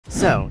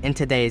So, in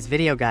today's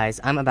video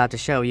guys, I'm about to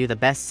show you the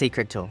best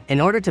secret tool.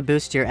 In order to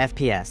boost your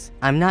FPS,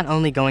 I'm not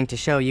only going to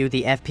show you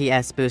the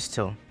FPS boost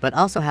tool, but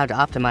also how to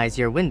optimize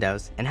your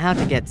windows and how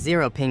to get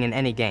zero ping in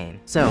any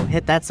game. So,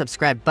 hit that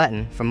subscribe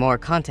button for more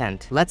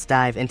content. Let's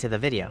dive into the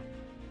video.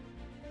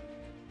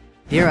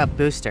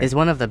 GBooster is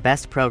one of the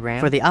best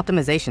programs for the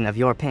optimization of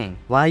your ping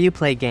while you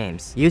play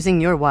games using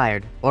your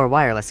wired or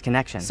wireless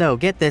connection. So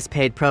get this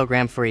paid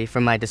program free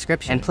from my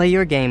description and play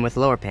your game with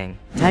lower ping.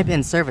 Type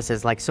in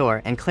services like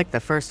SOAR and click the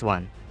first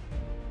one.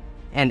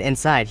 And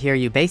inside here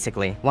you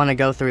basically want to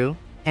go through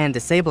and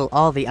disable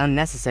all the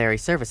unnecessary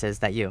services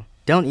that you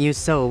don't use.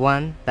 So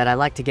one that I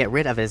like to get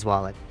rid of is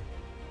wallet.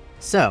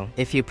 So,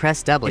 if you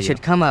press W, it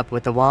should come up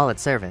with the wallet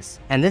service.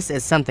 And this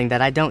is something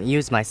that I don't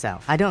use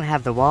myself. I don't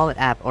have the wallet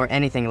app or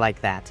anything like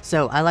that.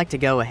 So I like to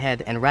go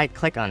ahead and right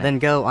click on it, then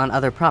go on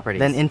other properties,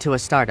 then into a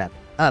startup,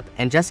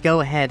 and just go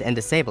ahead and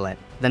disable it,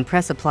 then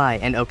press apply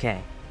and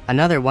OK.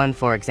 Another one,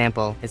 for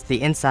example, is the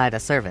inside a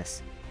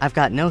service. I've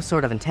got no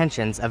sort of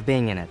intentions of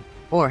being in it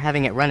or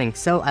having it running,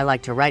 so I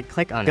like to right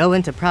click on it, go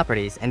into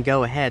properties and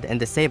go ahead and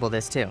disable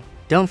this too.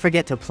 Don't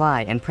forget to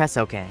apply and press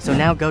OK. So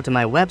now go to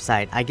my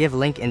website, I give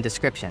link in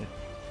description,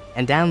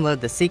 and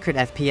download the secret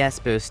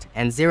FPS boost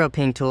and zero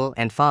ping tool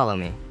and follow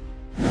me.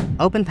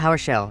 Open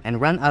PowerShell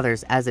and run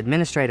others as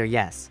administrator,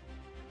 yes.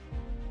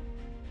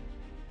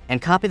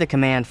 And copy the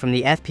command from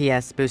the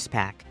FPS boost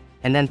pack,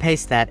 and then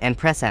paste that and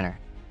press enter.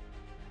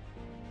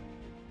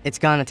 It's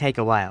gonna take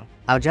a while.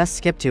 I'll just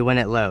skip to when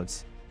it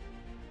loads.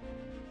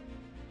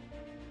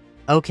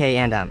 OK,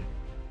 and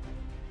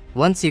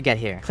once you get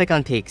here, click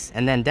on peaks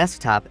and then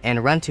desktop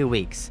and run 2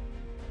 weeks.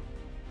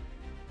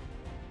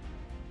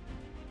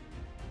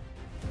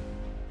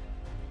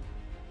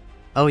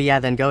 Oh yeah,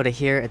 then go to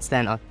here, it's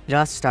then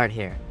just start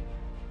here.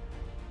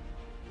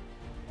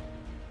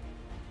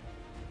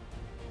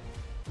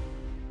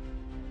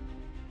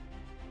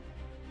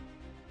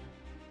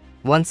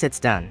 Once it's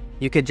done,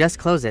 you could just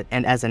close it,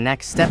 and as a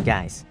next step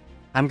guys,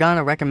 I'm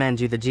gonna recommend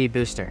you the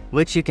GBooster,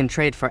 which you can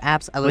trade for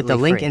absolutely with the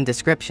link free in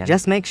description.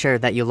 Just make sure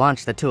that you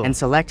launch the tool and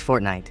select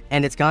Fortnite,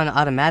 and it's gonna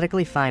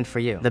automatically find for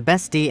you the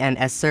best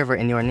DNS server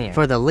in your near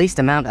for the least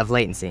amount of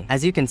latency.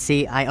 As you can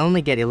see, I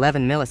only get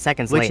 11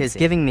 milliseconds which latency, is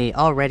giving me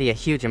already a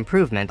huge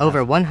improvement.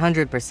 Over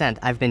 100%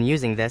 I've been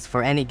using this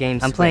for any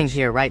games I'm playing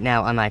here right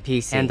now on my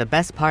PC. And the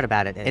best part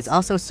about it is it's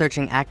also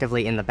searching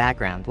actively in the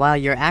background while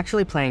you're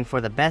actually playing for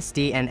the best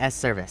DNS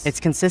service. It's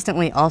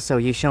consistently also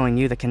showing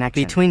you the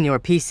connection between your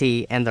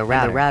PC and the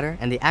router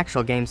and the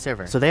actual game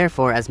server. So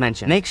therefore, as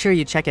mentioned, make sure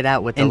you check it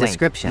out with the link in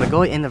description. But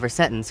go in the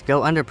settings,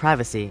 go under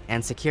privacy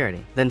and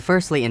security. Then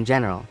firstly, in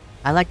general,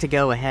 I like to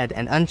go ahead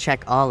and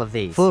uncheck all of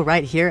these full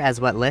right here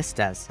as what list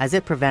does, as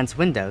it prevents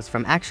Windows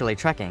from actually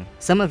tracking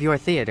some of your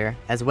theater,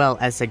 as well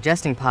as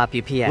suggesting pop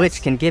UPS,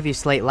 which can give you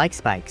slate-like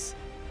spikes.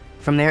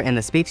 From there, in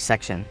the speech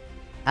section,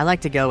 I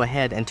like to go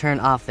ahead and turn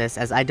off this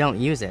as I don't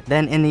use it.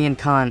 Then in the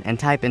icon and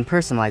type in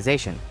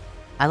personalization,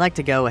 I like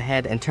to go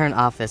ahead and turn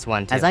off this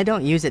one too, as I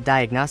don't use it.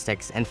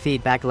 Diagnostics and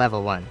feedback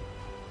level 1.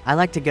 I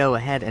like to go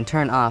ahead and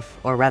turn off,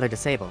 or rather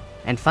disable.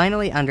 And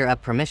finally, under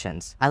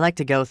permissions, I like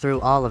to go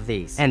through all of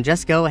these and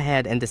just go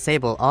ahead and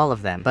disable all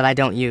of them, but I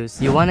don't use.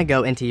 You want to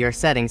go into your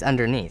settings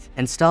underneath,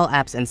 install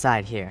apps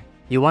inside here.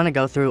 You want to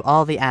go through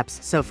all the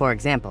apps. So for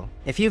example,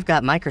 if you've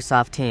got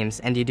Microsoft Teams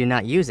and you do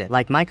not use it,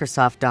 like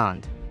Microsoft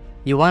Dawned,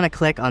 you want to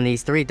click on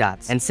these 3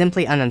 dots and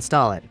simply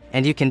uninstall it,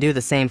 and you can do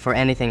the same for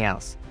anything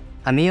else.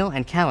 A meal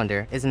and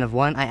calendar isn't of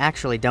one I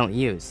actually don't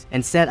use.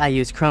 Instead, I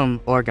use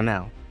Chrome or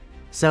Gmail.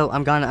 So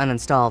I'm gonna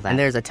uninstall that. And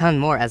there's a ton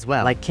more as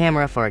well, like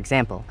camera for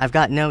example. I've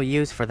got no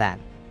use for that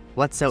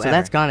whatsoever. So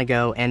that's gonna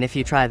go, and if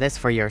you try this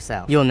for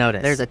yourself, you'll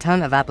notice there's a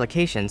ton of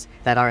applications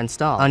that are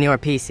installed on your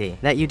PC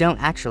that you don't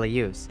actually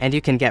use, and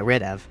you can get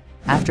rid of.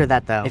 After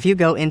that though, if you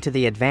go into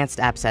the advanced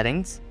app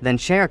settings, then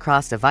share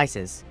across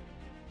devices,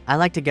 I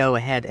like to go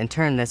ahead and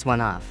turn this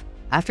one off.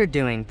 After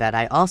doing that,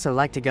 I also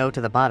like to go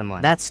to the bottom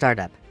one, that's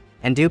startup,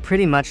 and do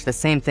pretty much the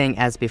same thing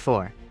as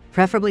before,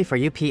 preferably for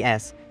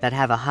UPS that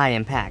have a high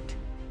impact.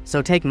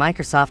 So take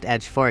Microsoft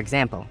Edge for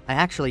example. I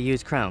actually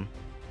use Chrome.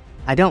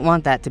 I don't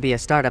want that to be a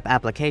startup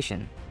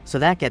application, so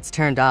that gets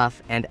turned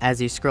off, and as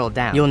you scroll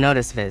down, you'll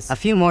notice a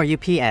few more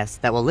UPS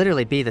that will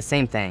literally be the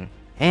same thing.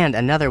 And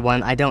another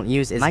one I don't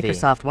use is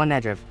Microsoft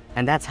OneEdge,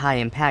 and that's high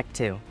impact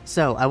too.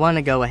 So I want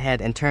to go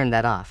ahead and turn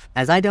that off,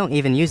 as I don't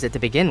even use it to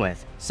begin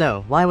with.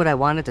 So why would I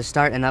want it to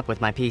start up with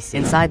my PC?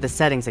 Inside the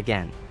settings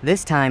again,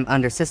 this time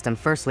under system,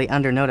 firstly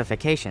under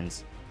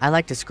notifications, I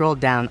like to scroll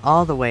down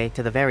all the way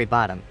to the very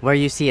bottom, where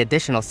you see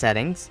additional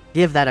settings,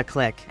 give that a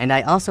click, and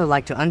I also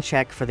like to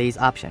uncheck for these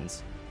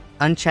options.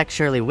 Uncheck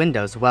surely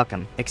Windows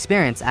welcome,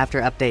 experience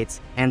after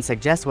updates, and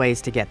suggest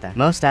ways to get the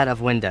most out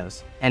of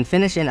Windows, and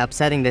finish in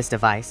upsetting this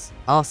device.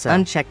 Also,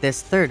 uncheck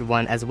this third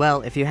one as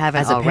well if you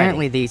haven't already,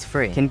 apparently these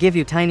free can give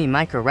you tiny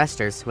micro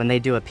resters when they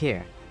do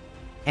appear.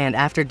 And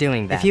after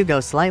doing that, if you go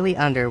slightly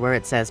under where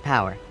it says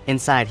power,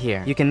 inside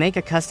here, you can make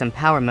a custom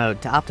power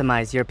mode to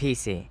optimize your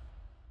PC.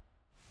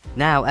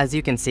 Now, as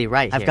you can see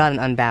right here, I've got an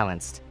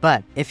unbalanced.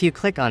 But if you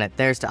click on it,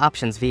 there's the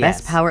options VS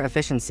Best Power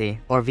Efficiency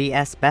or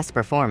VS Best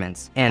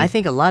Performance. And I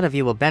think a lot of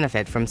you will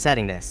benefit from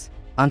setting this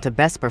onto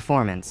Best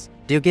Performance.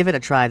 Do give it a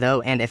try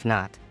though, and if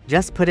not,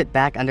 just put it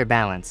back under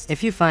Balanced.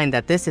 If you find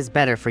that this is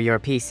better for your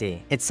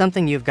PC, it's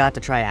something you've got to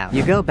try out.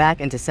 You go back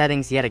into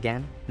Settings yet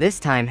again. This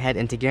time head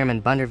into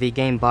Gearman Bunder V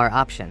Game Bar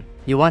option.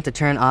 You want to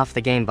turn off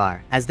the game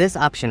bar, as this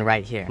option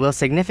right here will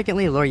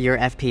significantly lower your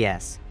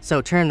FPS. So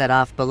turn that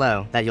off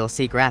below that you'll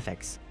see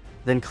Graphics.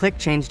 Then click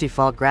Change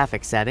Default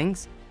Graphics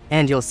Settings,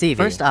 and you'll see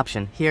the first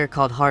option here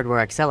called Hardware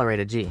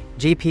Accelerated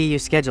GPU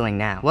Scheduling.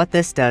 Now, what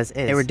this does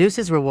is it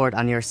reduces reward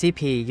on your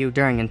CPU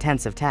during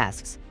intensive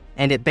tasks,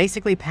 and it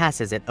basically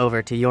passes it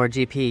over to your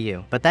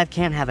GPU, but that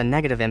can't have a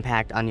negative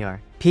impact on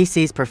your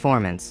PC's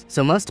performance,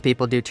 so most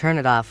people do turn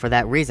it off for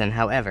that reason.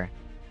 However,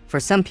 for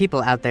some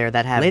people out there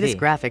that have latest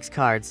graphics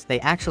cards, they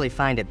actually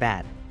find it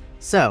bad.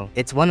 So,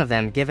 it's one of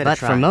them, give it a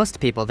try. But for most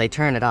people, they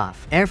turn it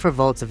off. Air for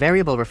volts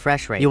variable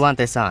refresh rate, you want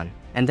this on.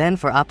 And then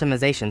for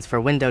optimizations for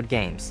windowed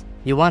games,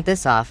 you want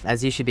this off,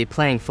 as you should be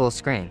playing full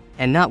screen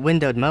and not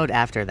windowed mode.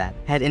 After that,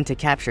 head into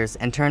captures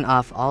and turn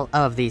off all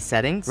of these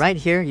settings. Right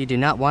here, you do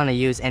not want to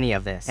use any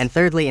of this. And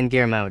thirdly, in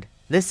gear mode,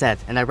 this set,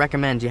 and I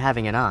recommend you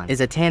having it on,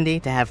 is it handy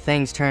to have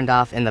things turned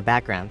off in the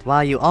background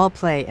while you all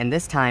play, and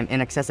this time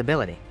in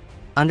accessibility.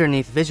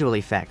 Underneath visual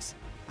effects,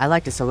 I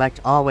like to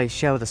select always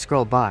show the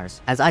scroll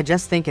bars, as I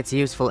just think it's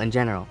useful in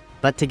general.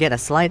 But to get a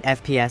slight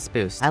FPS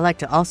boost, I like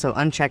to also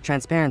uncheck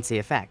transparency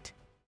effect.